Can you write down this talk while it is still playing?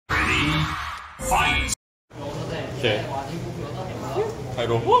Fight! Okay. I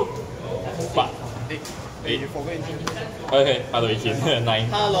go. But. 8. Okay, hello 一天 9.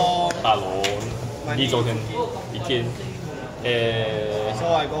 Hello. 你昨天一天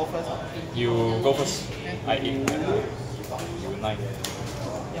So I go first. You go first. I 8. You 9.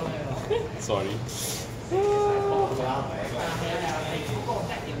 Sorry.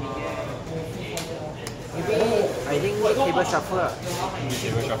 I think table shuffle.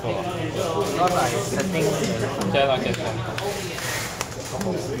 Table shuffle. Because I setting. Can.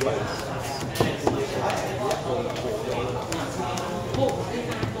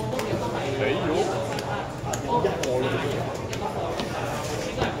 Hey yo.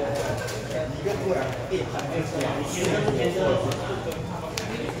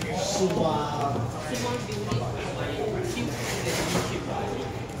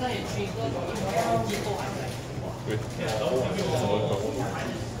 Good.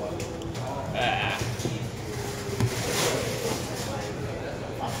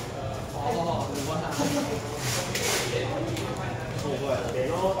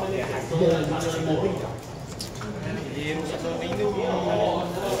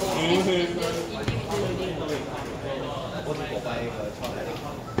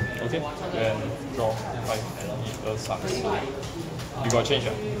 Okay, then draw 5 and eat the sucks. You got change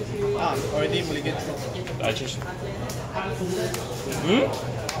it? Already mulligan. I changed.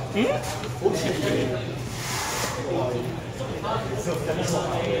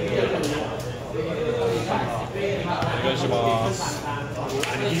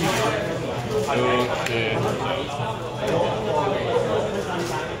 Okay.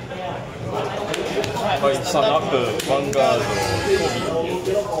 I start up the Vanguard.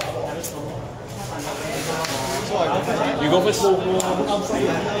 You go first.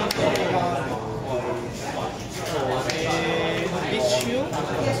 Beach shield to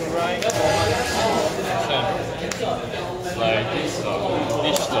right. Like this,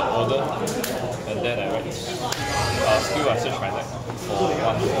 reach the order, and then I write. Skill I search my deck for 1.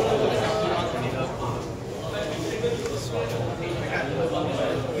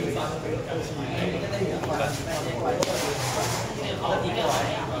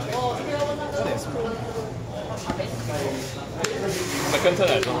 Second turn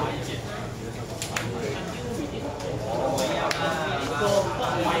I draw.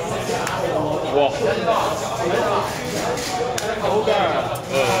 Wow.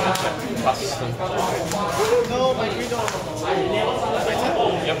 Pass. No, my Greedon.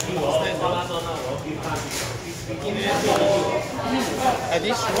 Yep. At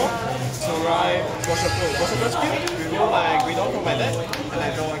this row, so right, worshipper skill, remove my Greedon from my deck, and I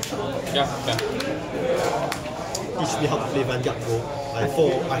draw action. Yeah. Teach me how to play Vanguard, bro. I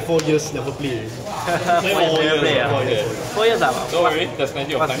 4 years never play. 4 years now. Don't worry, there's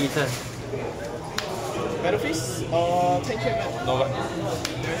plenty of What time. season? Battlefield or 10k man? No one.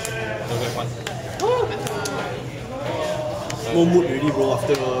 No mood already, bro,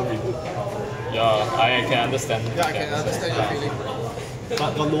 after reboot. Yeah, I can understand. Yeah, I can understand your feeling.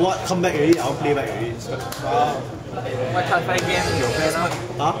 But know what? Come back already, I'll play back already. Wow. What Cardfight game you play now?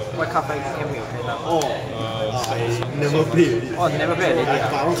 Huh? What Cardfight game you play now? Oh, I never play already. Oh, never play already.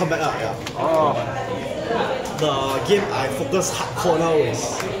 But I won't come back, yeah. Oh. The game I focus hardcore now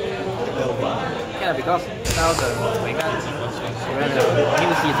is Yeah, because now the Vanguard when the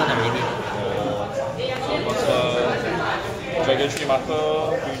new season already. What's the Dragon Tree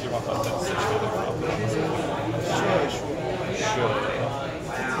marker? Dragon marker. Sure.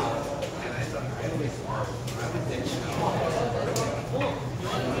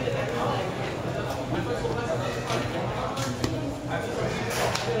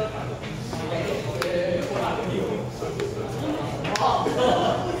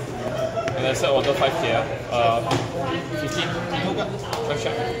 And I set order 5k. 15. Trash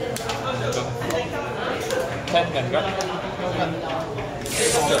check. 10 Vanguard.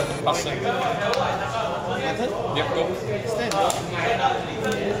 Passing. Yep, go. Stand.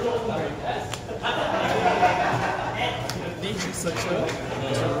 Niche searcher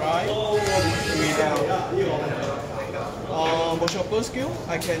to right. Worshipper skill,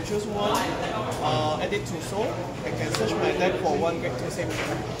 I can choose one, add it to soul. I can search my deck for 1 grade to save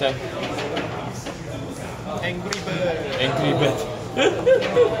 10. Angry Bird. Angry Bird.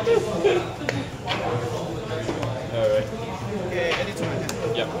 Alright. Okay, add it to my deck.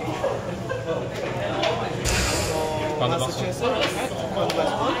 Yep. Master Chaser,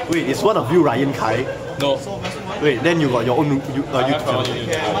 Wait, is one of you Ryan Kai? No. so master one. Wait, then you got your own I have my own YouTube channel. YouTube.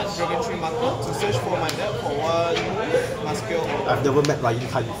 Okay, mark Dragon Tree marker to search for my deck for 1 Masques. I've never met Ryan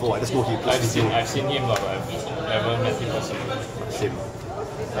Kai before, I just know he plays I've seen him, but I've never met him personally. Same.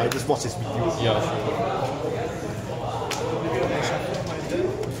 I just watch his videos. Yeah, sure.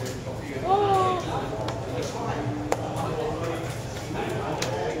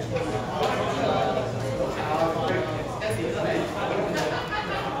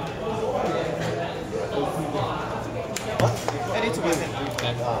 Add it to my hand.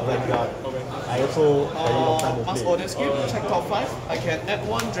 Vanguard. I also very long time to Mask play. order skill, check top 5. I can add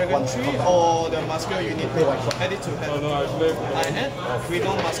one dragon tree or the muscular unit. Add it to hand. Oh no, I play. I add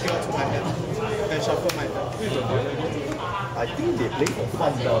Greedon muscular to my hand and shuffle my hand. I think they play for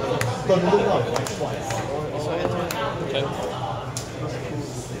fun. Don't look out for fun. So enter. Can.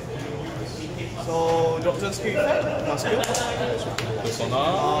 So drop zone skill effect, muscular, Persona.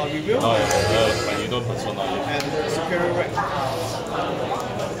 review, Oh yeah, but you don't persona yet. and superior rank.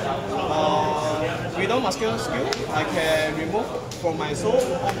 Greedon muscular skill, I can remove from my soul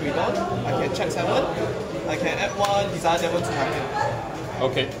on Greedon. I can check 7. I can add one desire devil to my hand.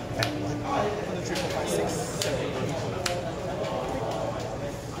 Okay. 1, 2, 3, 4, 5, 6, 7,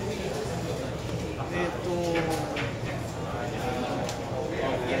 8.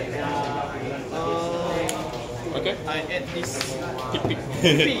 Okay. I add this Pick, pick. P.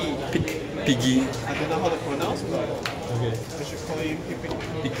 Piggy. I don't know how to pronounce, but Okay. I should call him P.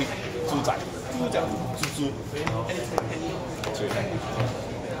 Pick, pick. 猪仔。猪脚。猪猪。对。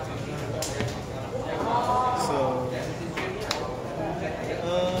 So,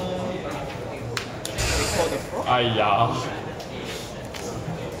 we call the frog. 哎呀。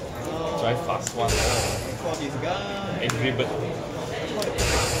Drive fast one. We call this guy. Angry bird.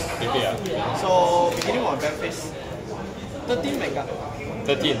 Maybe So, beginning of bad face. 13 mega.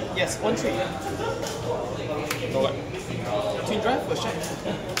 13. Yes, 1 3. No what? Twin drive for shot.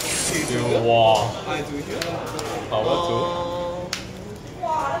 Wow. I do here. Power 2.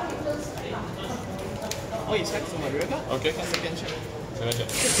 Oh, it's back to my rear guard. Okay. Second check. Second check.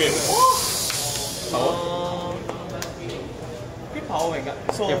 Okay. Power. Quick power Vanguard.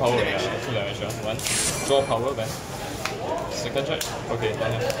 So, Okay, power. two Yeah, damage. 2 damage. One. Draw power then. Second check. Okay,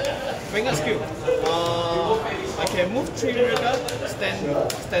 done. Vanguard skill. I can move 3 rear guard,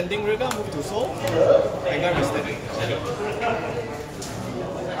 standing rear guard, move to soul. Vanguard restand. Okay.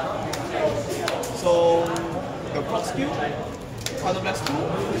 So, the proc skill, Counter Blast 2,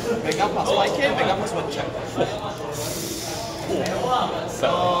 Vanguard plus 5k, Vanguard plus 1 check.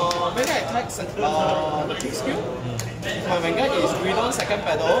 Vanguard attacks, the pick skill. My Vanguard is Greedon second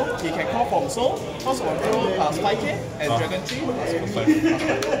pedal, he can call from soul, House of Control plus 5k, and Dragon Tree plus 1k.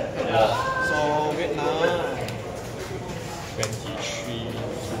 So, wait now. 23.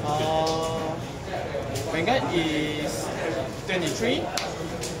 Vanguard is 23,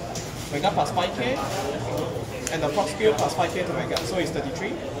 Vanguard plus 5k, and the proc skill plus 5k to Vanguard, so it's 33.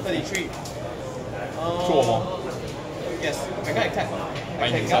 33. 2 or more. Yes, Vanguard attack. I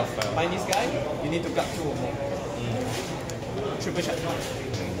Bind can himself, guard, bind this guy, you need to guard 2 or more. Triple shot.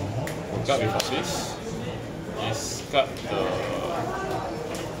 Got with Orfist. He's got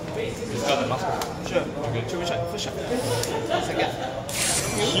the mask. Sure. Okay. Triple shot, first shot. Second.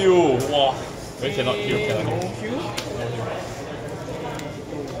 Heal. Wow. We cannot heal, cannot No heal. Q.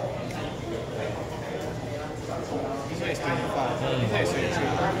 This one is 25. This one is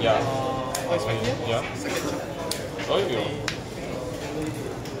 23. Yeah. Oh, it's right here? Yeah. Second shot. Oh, you.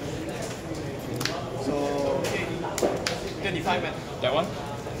 So, okay. 25 man. That one?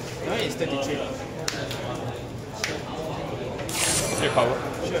 No, it's 33. Okay, power.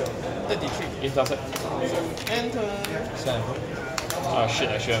 Sure. 33. Intercept. Enter. Sand. Ah, shit,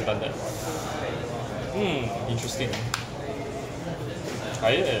 I should have done that. Interesting. Ah,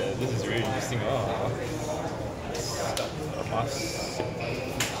 yeah, this is really interesting. Discard the mask.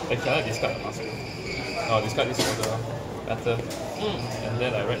 Can I discard the mask? Oh, discard this order. Better. And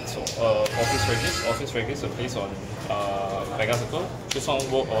then I read Office Regis will place on Vanguard Circle. Choose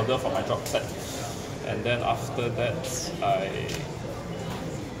one work order from my drop set. And then after that, I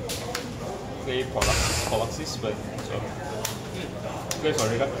play Polaxis, but so play for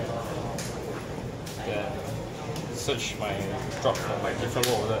Regard. Then search my drop from my different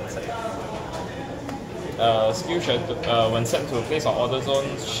work order and set. Skill shadow, when set to place on order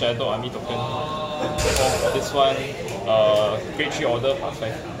zone, shadow army token. For this one, grade 3 order plus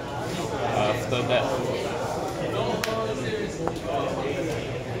 5. After that,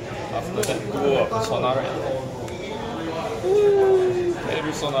 do a persona right.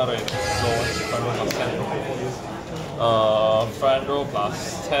 Persona right. So front row plus 10. Front row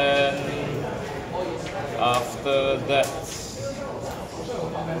plus 10. After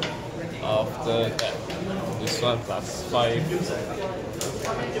that, this one plus 5.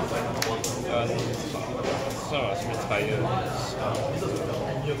 Let's retire.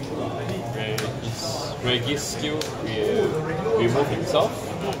 Regis skill will remove himself.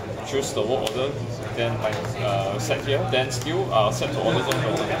 Choose the work order. Then set here. Then skill set to order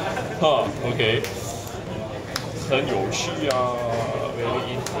zone. Okay. 很有趣啊 very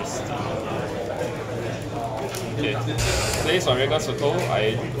interesting. Okay, based on regular circle,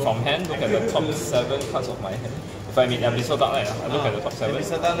 I from hand look at the top 7 cards of my hand. If I mean episode dark light, I look at the top 7. 你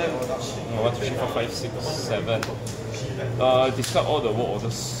是单类我的。 1, 2, 3, 4, 5, 6, 7. Discard all the work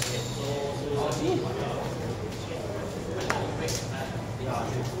orders.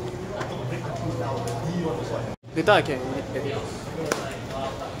 Later I can edit.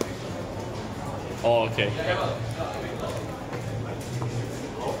 Oh, okay.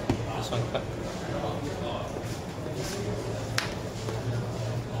 This one cut.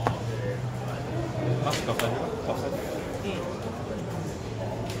 Mask of Vanguard, top 7.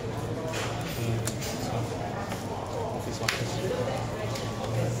 Orfist Masques.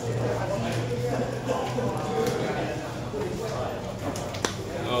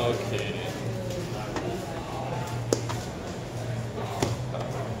 Okay.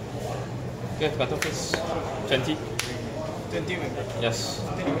 Okay, battlefield 20. 20 member. Yes.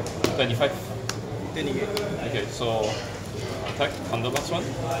 25. 28. Okay, so attack counterblast 1.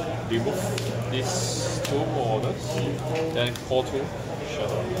 Remove these 2 orders. Then call 2. Sure.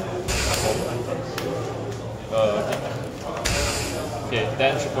 Okay,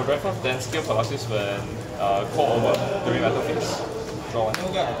 then triple drive off. Then skill paralysis when call over during battlefield. Draw 1.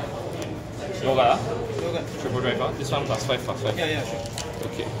 No guard. No guard, No guard. triple drive off. This one plus 5 plus 5. Yeah, sure.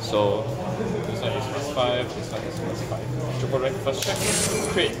 Okay, so this one is plus 5, this one is plus 5. Triple rank first check,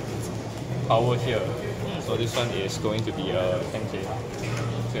 create power here. So this one is going to be a 10k.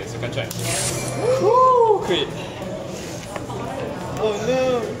 Okay, second check. Woo! Create Oh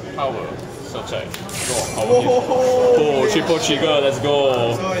no! power. So check. Draw power here. Oh, triple trigger, let's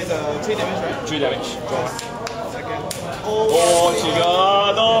go. So it's 3 damage, right? 3 damage. Draw 1. Second. Oh, trigger!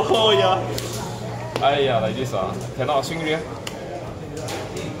 No, yeah. Aiyah, like this cannot swing rear.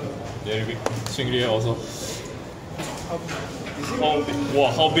 Very big. Swing rear also. How big?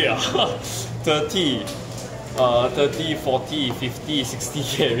 Wow, how big 30, 30, 40, 50,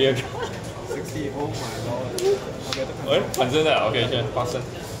 60k rear. 60, oh my lord. Eh? 反正的 okay, here, pass it.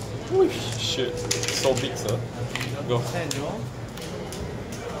 Shit, so big, sir. Go. 10 draw.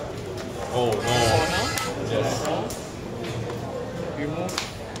 Oh no. Yes. Remove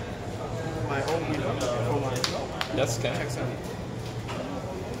my own window from my draw. Yes, can. Check 7.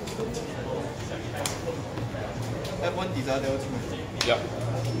 That one desire the ultimate. Yep.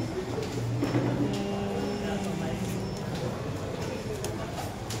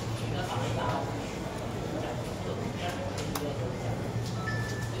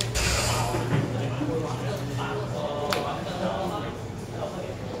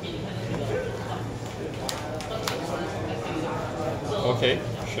 Okay,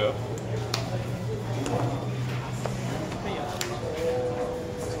 sure.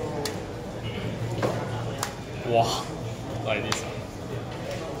 Wow, like this.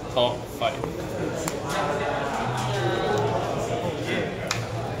 Top 5.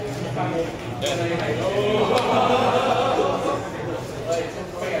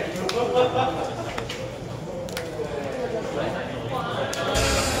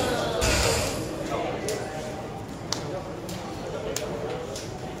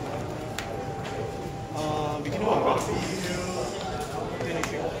 Beginning one.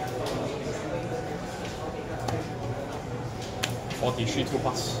 43, 2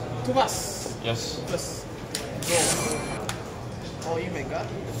 pass. 2 pass. Yes. Plus. Go. All in Vanguard.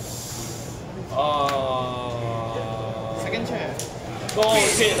 Second chair. No,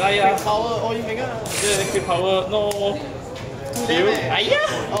 hit, aiyah. Power, all in Vanguard. Yeah, crit power, no. 2 damage.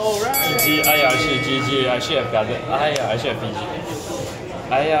 Aiyah. Alright. GG, aiyah, shit, GG. I should have guarded. Aiyah, I should have PG.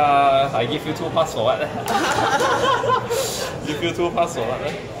 Aiyah, I give you 2 pass for what? Give you 2 pass for what?